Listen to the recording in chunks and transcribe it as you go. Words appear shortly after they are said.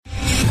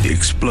The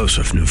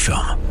explosive new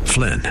film,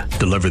 Flynn,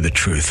 deliver the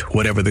truth,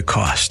 whatever the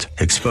cost,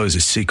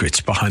 exposes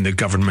secrets behind the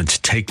government's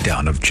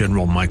takedown of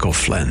General Michael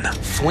Flynn.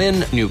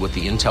 Flynn knew what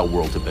the intel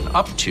world had been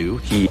up to.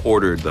 He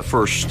ordered the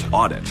first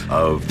audit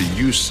of the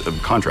use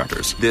of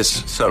contractors.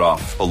 This set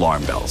off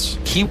alarm bells.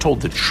 He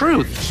told the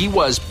truth. He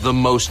was the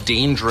most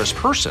dangerous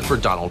person for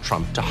Donald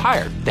Trump to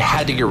hire. They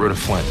had to get rid of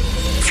Flynn.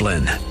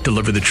 Flynn,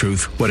 deliver the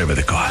truth, whatever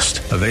the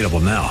cost. Available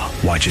now.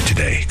 Watch it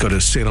today. Go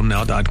to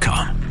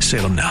salemnow.com.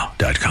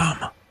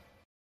 salemnow.com.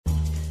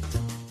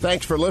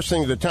 Thanks for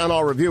listening to the Town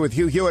Hall Review with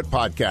Hugh Hewitt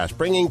podcast,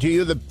 bringing to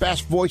you the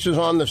best voices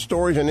on the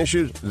stories and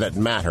issues that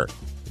matter.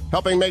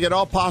 Helping make it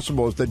all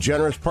possible is the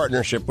generous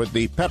partnership with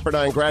the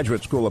Pepperdine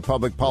Graduate School of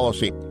Public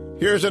Policy.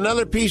 Here's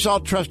another piece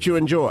I'll trust you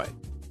enjoy.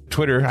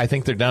 Twitter, I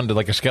think they're down to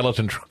like a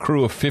skeleton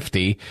crew of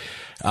 50.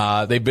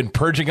 They've been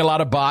purging a lot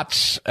of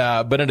bots,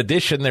 but in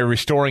addition, they're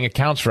restoring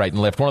accounts right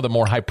and left, one of the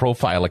more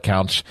high-profile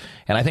accounts.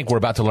 And I think we're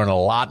about to learn a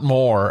lot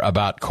more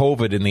about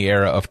COVID in the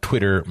era of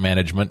Twitter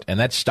management. And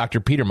that's Dr.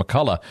 Peter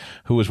McCullough,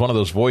 who was one of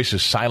those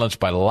voices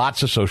silenced by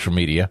lots of social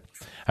media.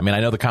 I mean,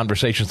 I know the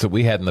conversations that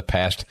we had in the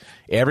past.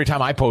 Every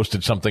time I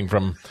posted something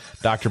from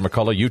Dr.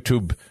 McCullough,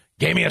 YouTube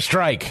gave me a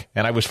strike,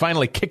 and I was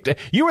finally kicked.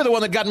 You were the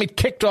one that got me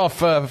kicked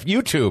off of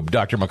YouTube,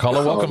 Dr.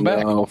 McCullough. Welcome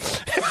back. No.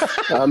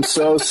 I'm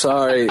so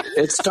sorry.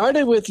 It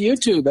started with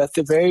YouTube at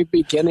the very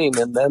beginning,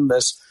 and then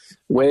this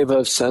wave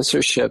of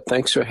censorship.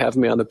 Thanks for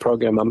having me on the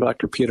program. I'm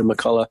Dr. Peter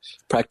McCullough,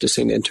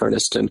 practicing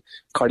internist and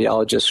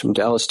cardiologist from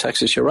Dallas,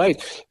 Texas. You're right.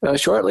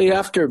 Shortly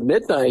after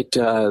midnight,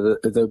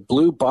 the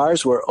blue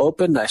bars were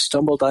opened. I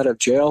stumbled out of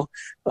jail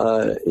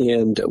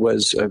and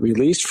was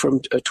released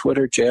from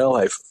Twitter jail.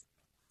 I've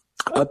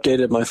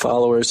updated my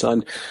followers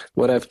on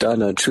what I've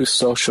done on Truth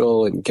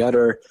Social and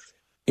Getter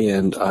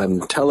and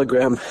on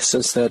Telegram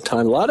since that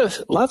time.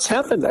 Lots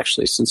happened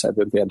actually since I've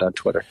been banned on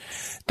Twitter.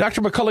 Dr.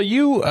 McCullough,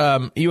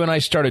 you and I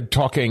started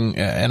talking,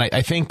 and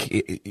I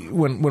think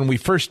when we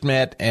first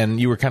met and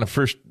you were kind of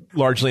first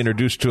largely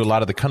introduced to a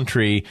lot of the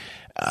country,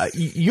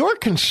 your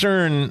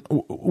concern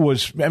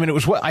was, I mean, it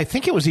was, I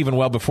think it was even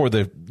well before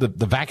the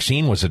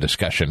vaccine was a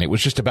discussion. It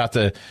was just about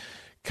the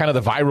kind of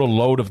the viral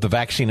load of the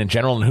vaccine in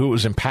general and who it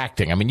was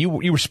impacting. I mean, you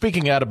were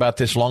speaking out about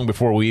this long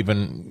before we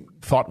even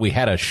thought we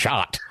had a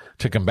shot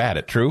to combat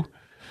it, true?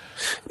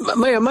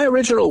 My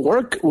original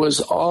work was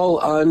all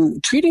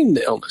on treating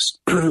the illness.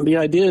 The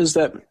idea is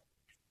that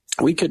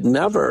we could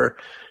never,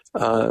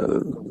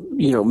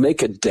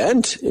 make a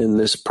dent in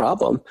this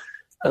problem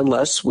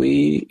unless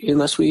we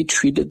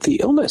treated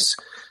the illness.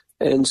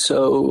 And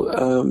so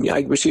I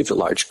received a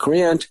large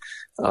grant.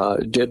 I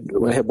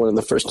had one of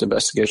the first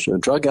investigation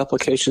of drug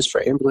applications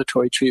for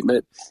ambulatory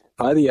treatment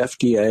by the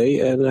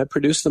FDA, and I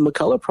produced the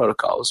McCullough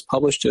Protocol. It was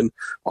published in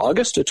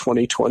August of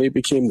 2020,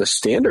 became the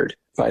standard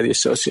by the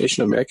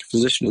Association of American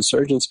Physicians and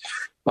Surgeons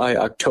by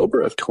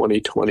October of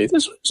 2020.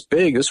 This was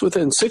big. This was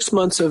within 6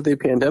 months of the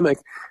pandemic.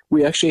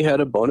 We actually had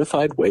a bona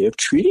fide way of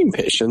treating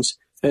patients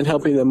and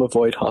helping them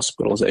avoid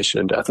hospitalization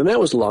and death, and that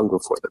was long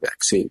before the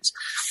vaccines.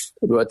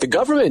 What the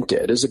government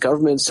did is the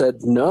government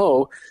said,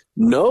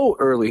 no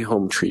early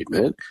home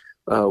treatment.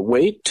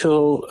 Wait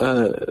till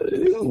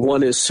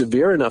one is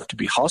severe enough to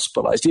be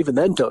hospitalized. Even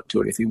then, don't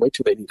do anything. Wait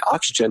till they need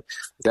oxygen.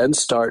 Then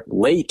start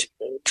late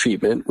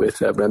treatment with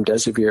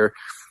remdesivir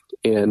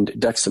and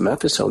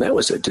dexamethasone. That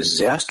was a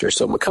disaster.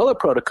 So McCullough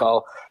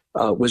Protocol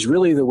was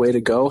really the way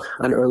to go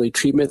on early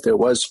treatment. There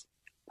was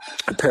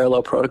a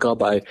parallel protocol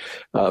by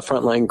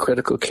Frontline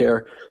Critical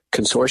Care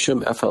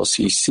Consortium,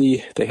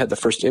 FLCC. They had the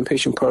first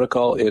inpatient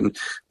protocol in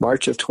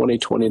March of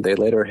 2020. They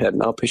later had an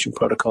outpatient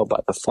protocol by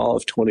the fall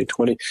of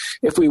 2020.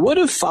 If we would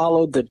have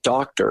followed the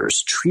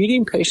doctors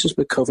treating patients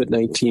with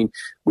COVID-19,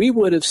 we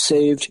would have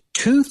saved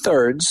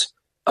 2/3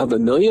 of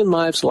 1 million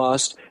lives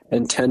lost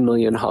and 10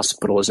 million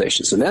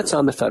hospitalizations. And that's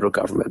on the federal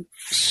government.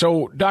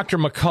 So, Dr.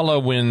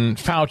 McCullough, when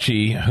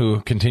Fauci, who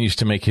continues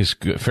to make his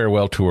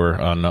farewell tour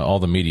on all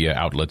the media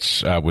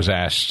outlets, was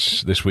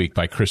asked this week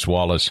by Chris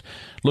Wallace,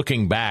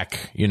 looking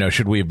back,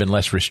 should we have been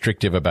less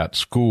restrictive about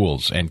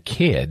schools and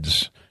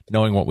kids,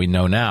 knowing what we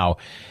know now?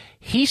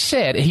 He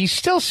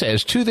still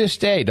says to this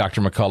day,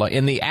 Dr. McCullough,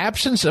 in the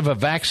absence of a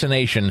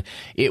vaccination,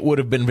 it would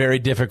have been very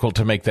difficult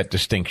to make that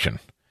distinction.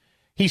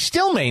 He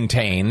still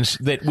maintains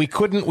that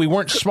we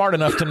weren't smart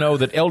enough to know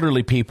that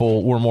elderly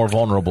people were more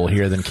vulnerable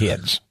here than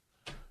kids.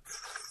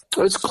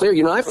 It's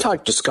clear. I've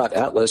talked to Scott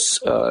Atlas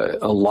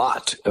a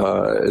lot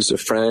as a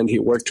friend. He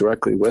worked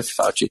directly with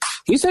Fauci.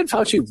 He said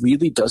Fauci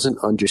really doesn't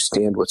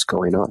understand what's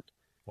going on.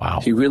 Wow.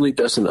 He really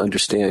doesn't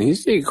understand.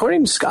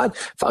 According to Scott,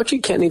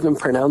 Fauci can't even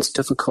pronounce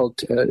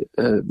difficult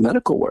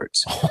medical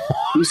words.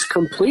 He's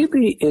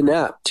completely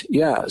inept.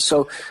 Yeah.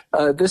 So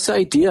this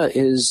idea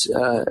is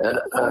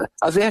a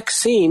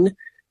vaccine,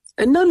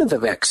 and none of the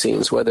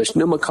vaccines, whether it's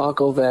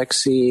pneumococcal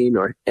vaccine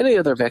or any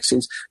other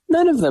vaccines,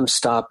 none of them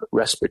stop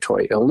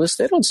respiratory illness.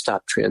 They don't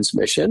stop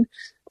transmission.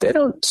 They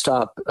don't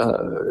stop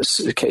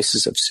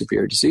cases of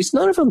severe disease.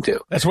 None of them do.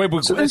 That's why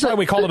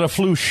we call it a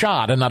flu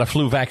shot and not a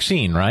flu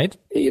vaccine, right?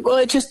 Well,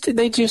 they just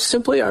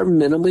simply are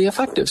minimally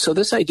effective. So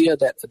this idea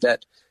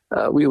that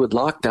we would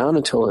lock down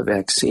until a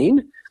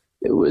vaccine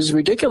It was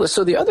ridiculous.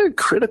 So the other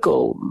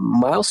critical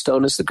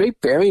milestone is the Great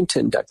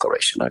Barrington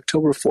Declaration,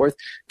 October 4th,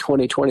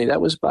 2020.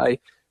 That was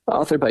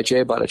authored by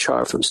Jay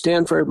Bhattacharya from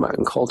Stanford,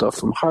 Martin Kulldorff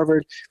from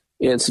Harvard,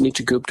 and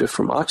Sunita Gupta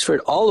from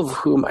Oxford, all of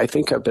whom I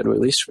think have been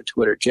released from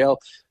Twitter jail.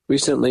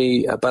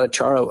 Recently,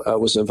 Bhattacharya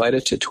was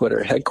invited to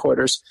Twitter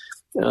headquarters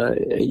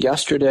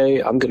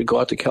yesterday. I'm going to go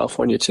out to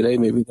California today.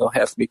 Maybe they'll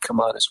have me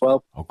come on as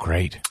well. Oh,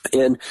 great.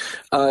 And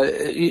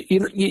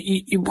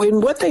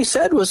when what they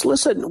said was,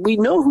 listen, we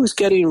know who's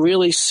getting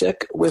really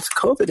sick with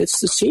COVID. It's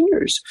the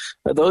seniors,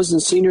 those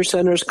in senior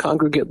centers,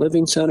 congregate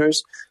living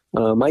centers.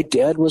 My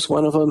dad was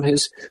one of them.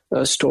 His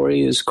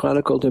story is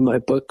chronicled in my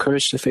book,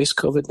 Courage to Face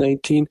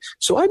COVID-19.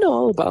 So I know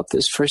all about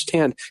this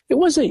firsthand. It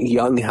wasn't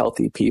young,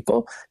 healthy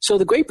people. So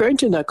the Great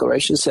Barrington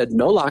Declaration said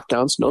no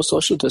lockdowns, no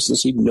social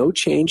distancing, no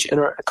change in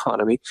our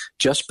economy,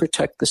 just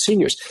protect the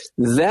seniors.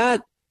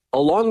 That,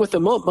 along with the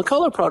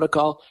McCullough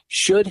Protocol,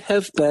 should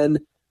have been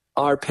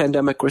our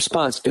pandemic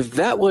response. If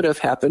that would have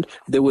happened,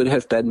 there would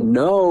have been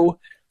no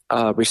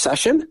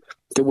recession.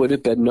 There would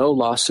have been no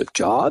loss of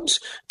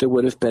jobs. There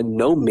would have been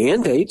no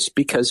mandates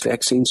because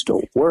vaccines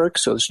don't work.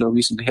 So there's no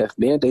reason to have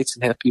mandates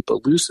and have people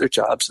lose their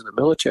jobs in the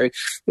military.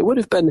 It would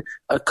have been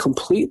a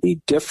completely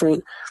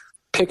different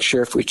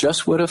picture if we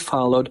just would have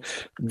followed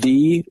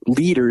the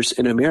leaders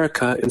in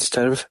America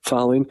instead of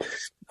following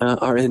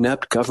our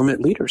inept government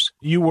leaders.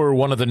 You were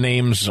one of the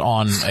names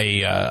on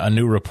a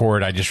new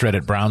report I just read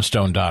at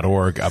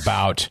brownstone.org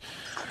about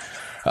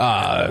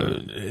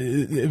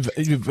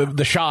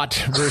the shot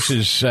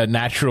versus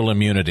natural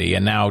immunity.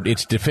 And now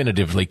it's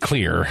definitively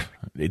clear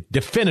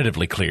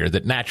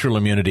that natural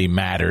immunity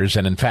matters.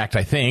 And in fact,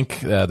 I think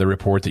the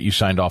report that you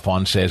signed off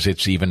on says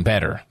it's even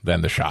better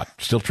than the shot.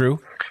 Still true?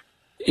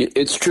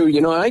 It's true.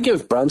 I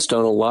give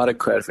Brownstone a lot of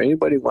credit. If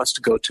anybody wants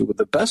to go to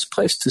the best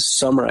place to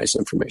summarize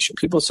information,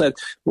 people said,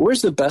 well,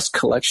 where's the best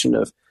collection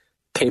of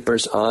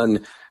papers on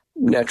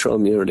natural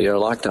immunity or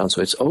lockdown?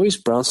 So it's always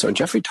Brownstone.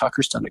 Jeffrey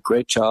Tucker's done a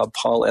great job.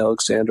 Paul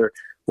Alexander,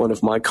 one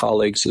of my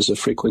colleagues, is a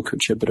frequent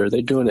contributor.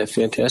 They're doing a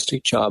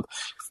fantastic job.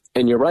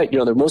 And you're right.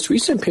 The most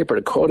recent paper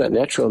to quote on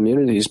natural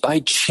immunity is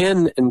by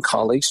Chen and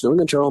colleagues, New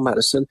England Journal of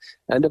Medicine,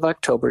 end of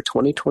October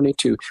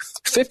 2022.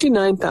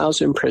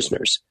 59,000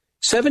 prisoners,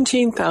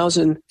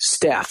 17,000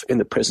 staff in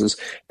the prisons,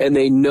 and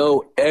they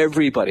know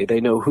everybody. They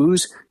know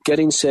who's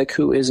getting sick,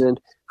 who isn't,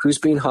 who's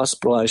being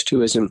hospitalized,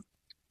 who isn't.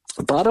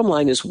 Bottom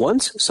line is,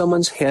 once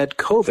someone's had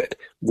COVID,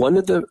 one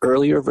of the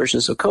earlier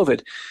versions of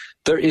COVID,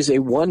 there is a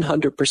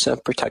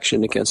 100%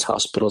 protection against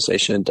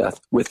hospitalization and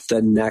death with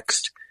the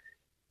next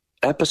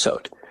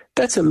episode.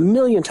 That's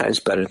 1,000,000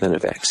 times better than a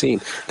vaccine.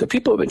 The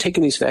people who have been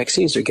taking these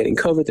vaccines are getting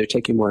COVID. They're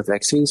taking more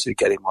vaccines. They're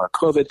getting more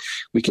COVID.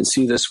 We can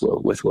see this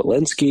with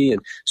Walensky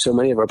and so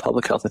many of our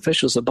public health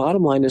officials. The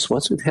bottom line is,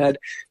 once we've had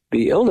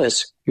the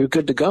illness, you're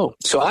good to go.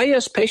 So I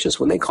ask patients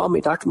when they call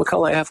me, Dr.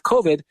 McCullough, I have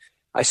COVID.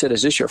 I said,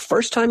 is this your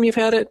first time you've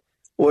had it,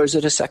 or is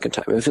it a second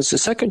time? If it's the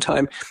second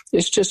time,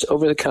 it's just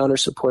over-the-counter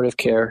supportive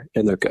care,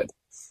 and they're good.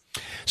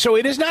 So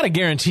it is not a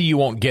guarantee you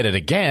won't get it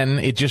again.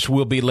 It just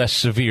will be less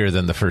severe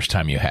than the first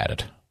time you had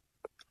it.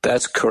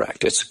 That's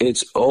correct.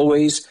 It's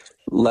always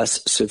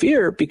less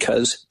severe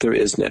because there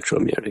is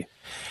natural immunity.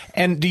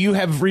 And do you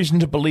have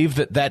reason to believe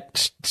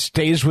that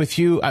stays with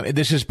you? I mean,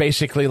 this is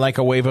basically like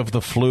a wave of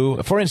the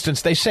flu. For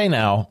instance, they say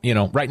now,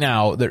 right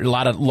now, there, a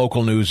lot of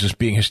local news is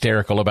being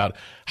hysterical about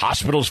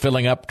hospitals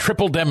filling up.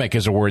 Triple-demic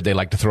is a word they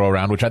like to throw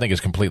around, which I think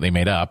is completely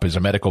made up, is a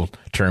medical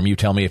term. You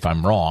tell me if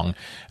I'm wrong.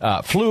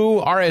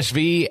 Flu,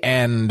 RSV,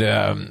 and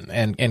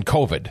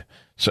COVID.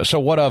 So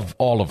what of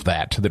all of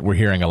that we're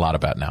hearing a lot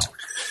about now?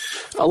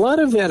 A lot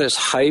of that is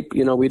hype.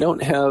 We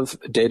don't have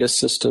data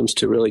systems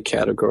to really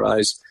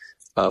categorize,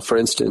 for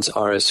instance,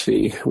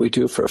 RSV. We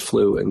do for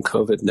flu and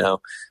COVID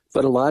now.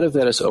 But a lot of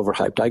that is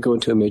overhyped. I go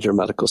into a major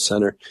medical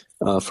center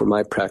for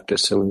my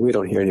practice, and we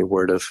don't hear any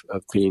word of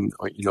being,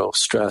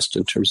 stressed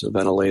in terms of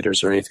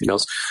ventilators or anything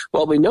else.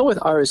 What we know with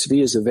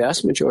RSV is the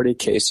vast majority of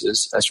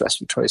cases as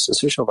respiratory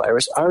syncytial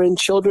virus are in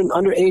children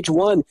under age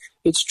 1.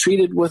 It's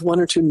treated with 1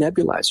 or 2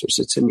 nebulizers.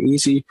 It's an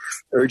easy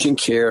urgent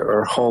care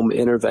or home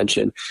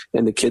intervention,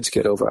 and the kids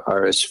get over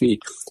RSV.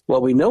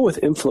 What we know with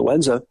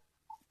influenza,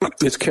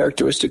 it's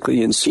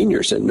characteristically in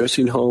seniors and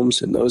nursing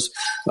homes and those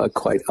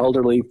quite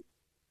elderly.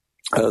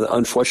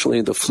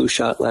 Unfortunately, the flu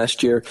shot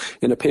last year,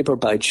 in a paper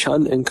by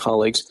Chun and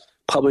colleagues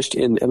published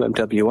in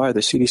MMWR,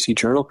 the CDC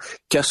journal,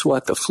 guess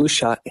what? The flu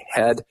shot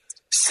had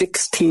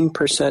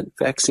 16%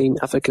 vaccine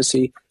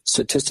efficacy,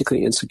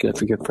 statistically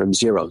insignificant from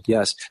 0.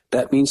 Yes,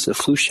 that means the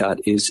flu shot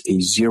is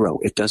a 0.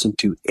 It doesn't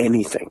do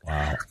anything.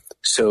 Wow.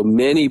 So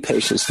many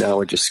patients now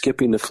are just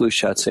skipping the flu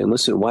shot, saying,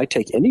 listen, why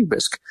take any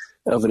risk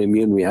of an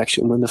immune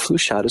reaction when the flu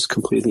shot is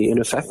completely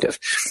ineffective?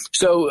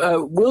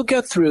 So we'll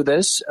get through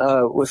this.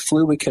 With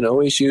flu, we can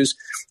always use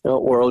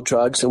oral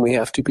drugs, and we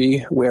have to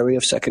be wary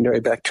of secondary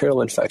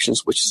bacterial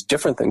infections, which is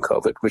different than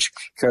COVID, which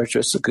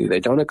characteristically they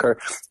don't occur.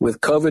 With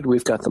COVID,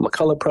 we've got the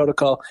McCullough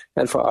Protocol,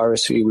 and for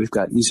RSV, we've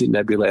got easy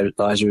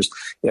nebulizers,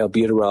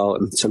 albuterol,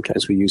 and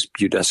sometimes we use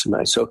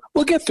budesonide. So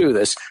we'll get through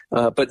this,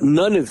 but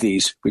none of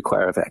these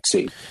require a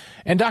vaccine.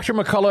 And Dr.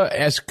 McCullough,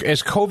 as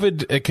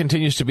COVID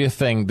continues to be a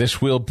thing,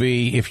 this will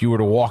be, if you were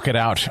to walk it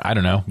out, I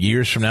don't know,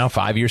 years from now,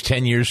 5 years,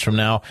 10 years from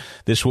now,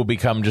 this will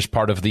become just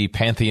part of the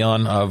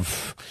pantheon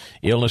of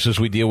illnesses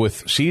we deal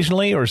with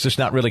seasonally, or is this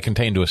not really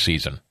contained to a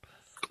season?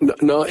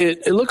 No,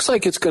 it looks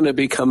like it's going to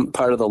become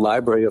part of the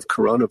library of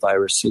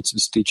coronavirus since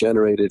it's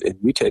degenerated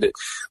and mutated.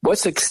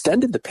 What's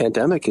extended the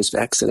pandemic is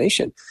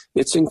vaccination.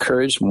 It's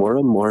encouraged more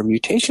and more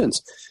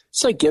mutations.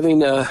 It's like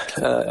giving a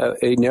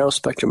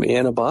narrow-spectrum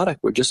antibiotic.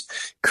 We're just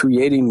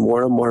creating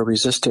more and more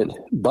resistant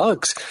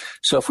bugs.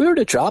 So if we were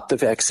to drop the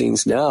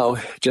vaccines now,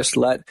 just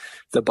let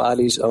the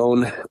body's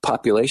own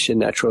population,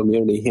 natural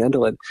immunity,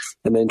 handle it,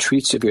 and then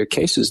treat severe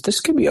cases, this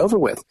could be over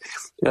with.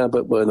 But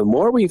the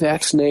more we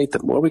vaccinate,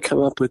 the more we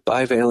come up with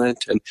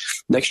bivalent and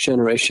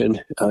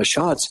next-generation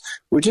shots,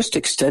 we're just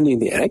extending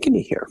the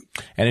agony here.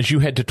 And as you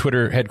head to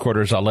Twitter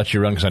headquarters, I'll let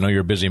you run because I know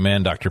you're a busy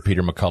man, Dr.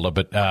 Peter McCullough,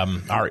 but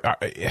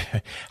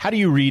how do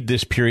you read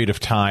this period of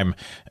time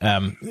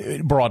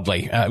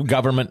broadly?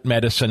 Government,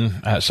 medicine,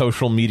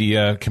 social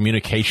media,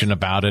 communication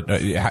about it.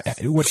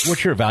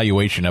 What's your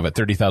evaluation of it,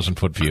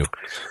 30,000-foot view?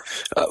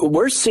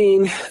 We're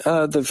seeing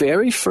the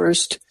very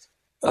first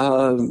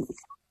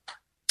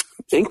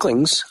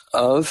inklings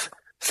of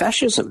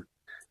fascism.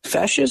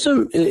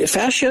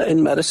 Fascia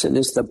in medicine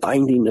is the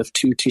binding of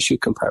two tissue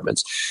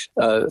compartments.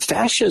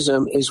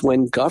 Fascism is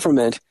when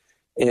government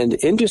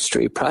and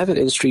industry, private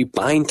industry,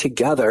 bind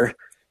together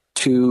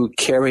to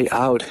carry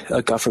out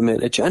a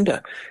government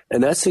agenda.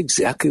 And that's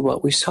exactly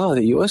what we saw.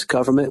 The U.S.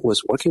 government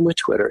was working with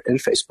Twitter and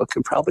Facebook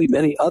and probably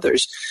many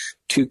others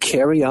to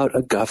carry out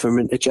a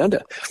government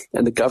agenda.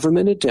 And the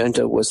government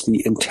agenda was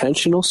the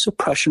intentional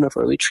suppression of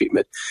early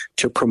treatment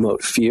to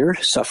promote fear,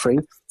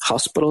 suffering,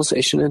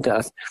 hospitalization, and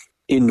death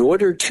in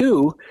order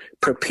to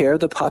prepare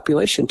the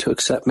population to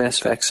accept mass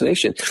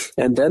vaccination.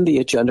 And then the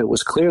agenda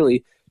was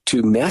clearly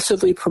to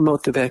massively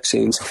promote the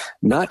vaccines,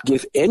 not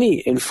give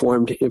any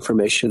informed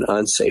information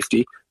on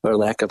safety or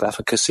lack of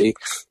efficacy,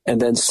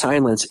 and then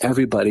silence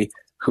everybody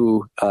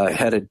who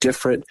had a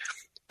different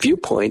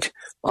viewpoint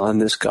on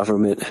this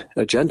government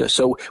agenda.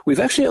 So we've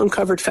actually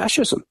uncovered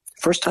fascism.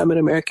 First time in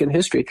American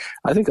history.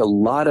 I think a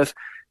lot of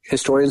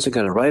historians are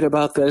going to write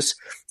about this.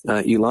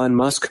 Elon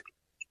Musk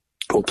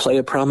will play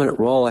a prominent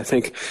role. I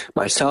think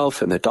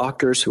myself and the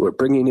doctors who are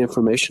bringing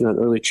information on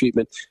early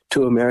treatment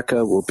to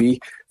America will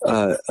be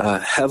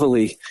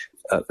heavily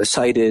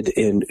cited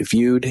and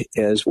viewed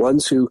as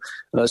ones who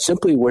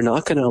simply were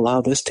not going to allow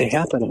this to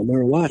happen on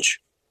their watch.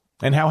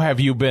 And how have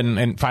you been,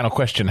 and final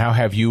question, how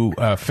have you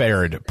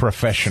fared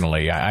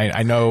professionally?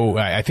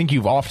 I think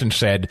you've often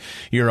said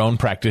your own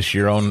practice,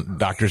 your own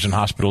doctors and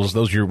hospitals,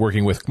 those you're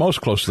working with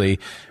most closely,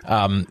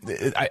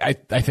 I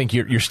think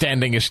your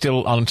standing is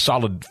still on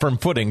solid, firm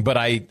footing, but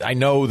I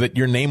know that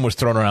your name was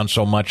thrown around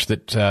so much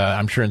that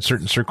I'm sure in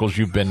certain circles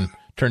you've been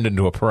turned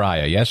into a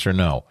pariah, yes or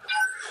no?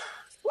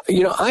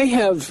 You know, I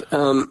have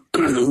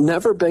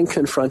never been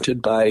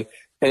confronted by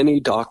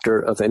any doctor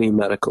of any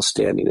medical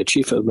standing, a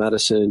chief of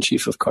medicine,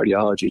 chief of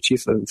cardiology,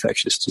 chief of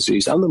infectious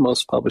disease. I'm the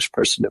most published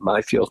person in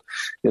my field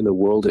in the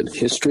world in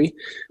history.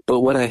 But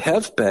what I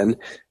have been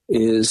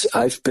is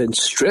I've been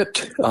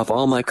stripped of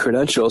all my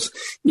credentials,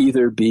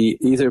 either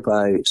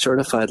by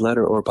certified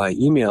letter or by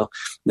email.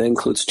 That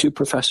includes 2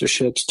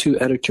 professorships, 2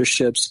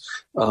 editorships,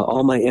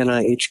 all my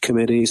NIH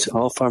committees,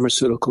 all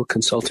pharmaceutical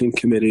consulting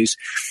committees,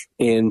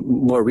 and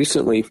more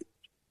recently,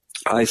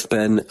 I've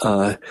been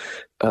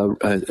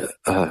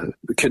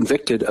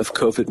convicted of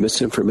COVID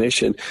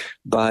misinformation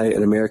by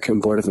an American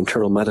Board of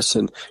Internal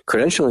Medicine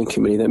credentialing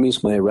committee. That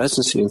means my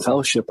residency and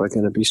fellowship are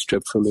going to be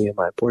stripped from me and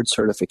my board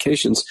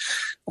certifications.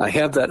 I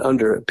have that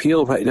under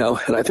appeal right now,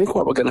 and I think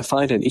what we're going to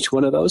find in each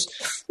one of those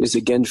is,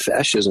 again,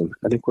 fascism.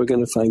 I think we're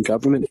going to find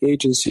government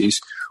agencies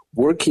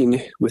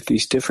working with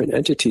these different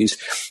entities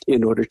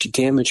in order to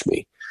damage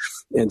me.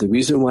 And the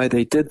reason why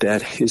they did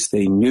that is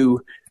they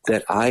knew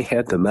that I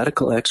had the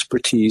medical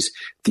expertise,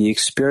 the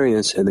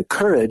experience, and the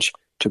courage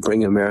to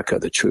bring America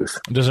the truth.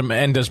 Does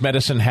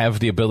medicine have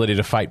the ability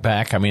to fight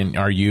back? I mean,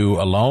 are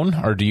you alone,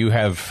 or do you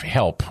have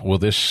help? Will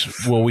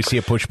we see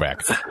a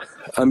pushback?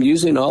 I'm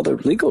using all the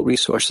legal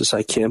resources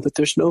I can, but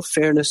there's no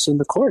fairness in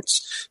the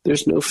courts.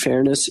 There's no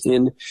fairness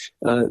in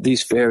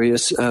these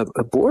various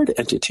board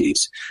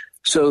entities.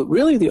 So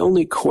really the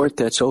only court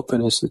that's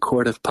open is the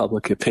court of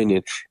public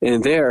opinion.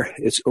 And there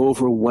it's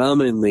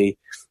overwhelmingly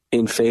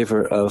in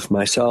favor of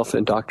myself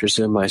and doctors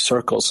in my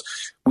circles.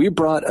 We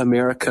brought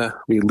America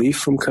relief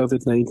from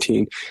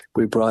COVID-19.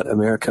 We brought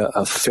America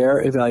a fair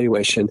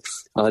evaluation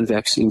on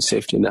vaccine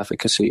safety and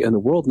efficacy, and the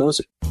world knows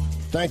it.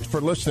 Thanks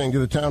for listening to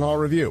the Town Hall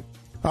Review.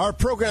 Our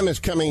program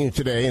is coming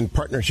today in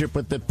partnership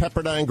with the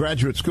Pepperdine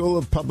Graduate School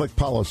of Public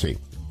Policy.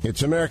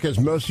 It's America's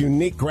most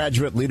unique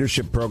graduate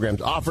leadership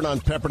programs offered on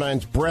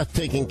Pepperdine's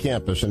breathtaking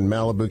campus in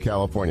Malibu,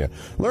 California.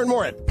 Learn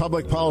more at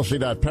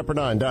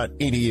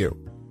publicpolicy.pepperdine.edu.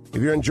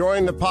 If you're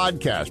enjoying the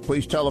podcast,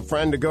 please tell a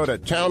friend to go to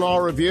Town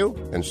Hall Review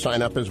and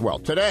sign up as well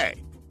today.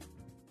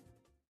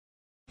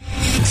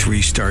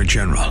 3-star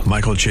general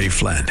Michael J.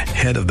 Flynn,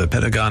 head of the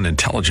Pentagon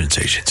Intelligence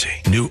Agency,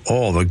 knew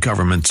all the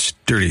government's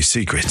dirty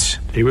secrets.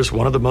 He was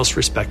one of the most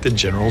respected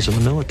generals in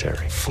the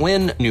military.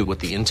 Flynn knew what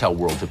the intel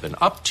world had been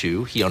up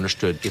to. He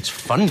understood its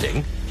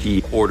funding.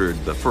 He ordered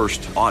the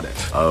first audit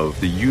of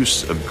the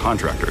use of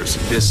contractors.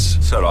 This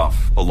set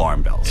off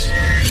alarm bells.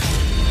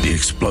 The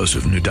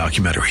explosive new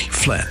documentary,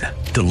 Flynn,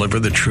 Deliver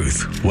the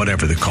Truth,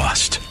 Whatever the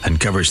Cost,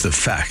 uncovers the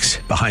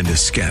facts behind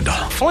this scandal.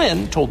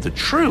 Flynn told the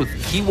truth.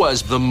 He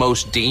was the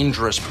most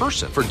dangerous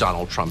person for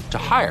Donald Trump to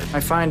hire. I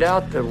find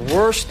out the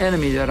worst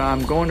enemy that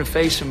I'm going to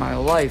face in my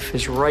life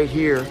is right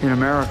here in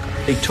America.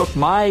 They took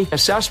my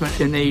assessment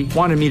and they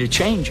wanted me to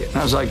change it. And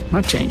I was like, I'm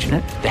not changing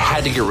it. They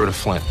had to get rid of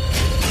Flynn.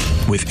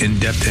 With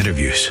in-depth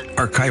interviews,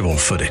 archival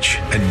footage,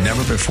 and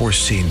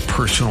never-before-seen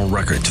personal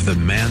records of the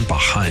man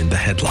behind the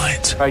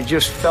headlines. I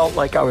just felt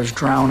like I was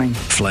drowning.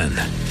 Flynn,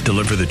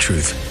 Deliver the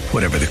Truth,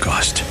 Whatever the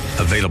Cost.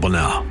 Available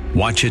now.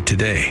 Watch it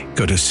today.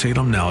 Go to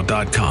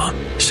salemnow.com.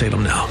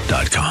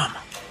 salemnow.com.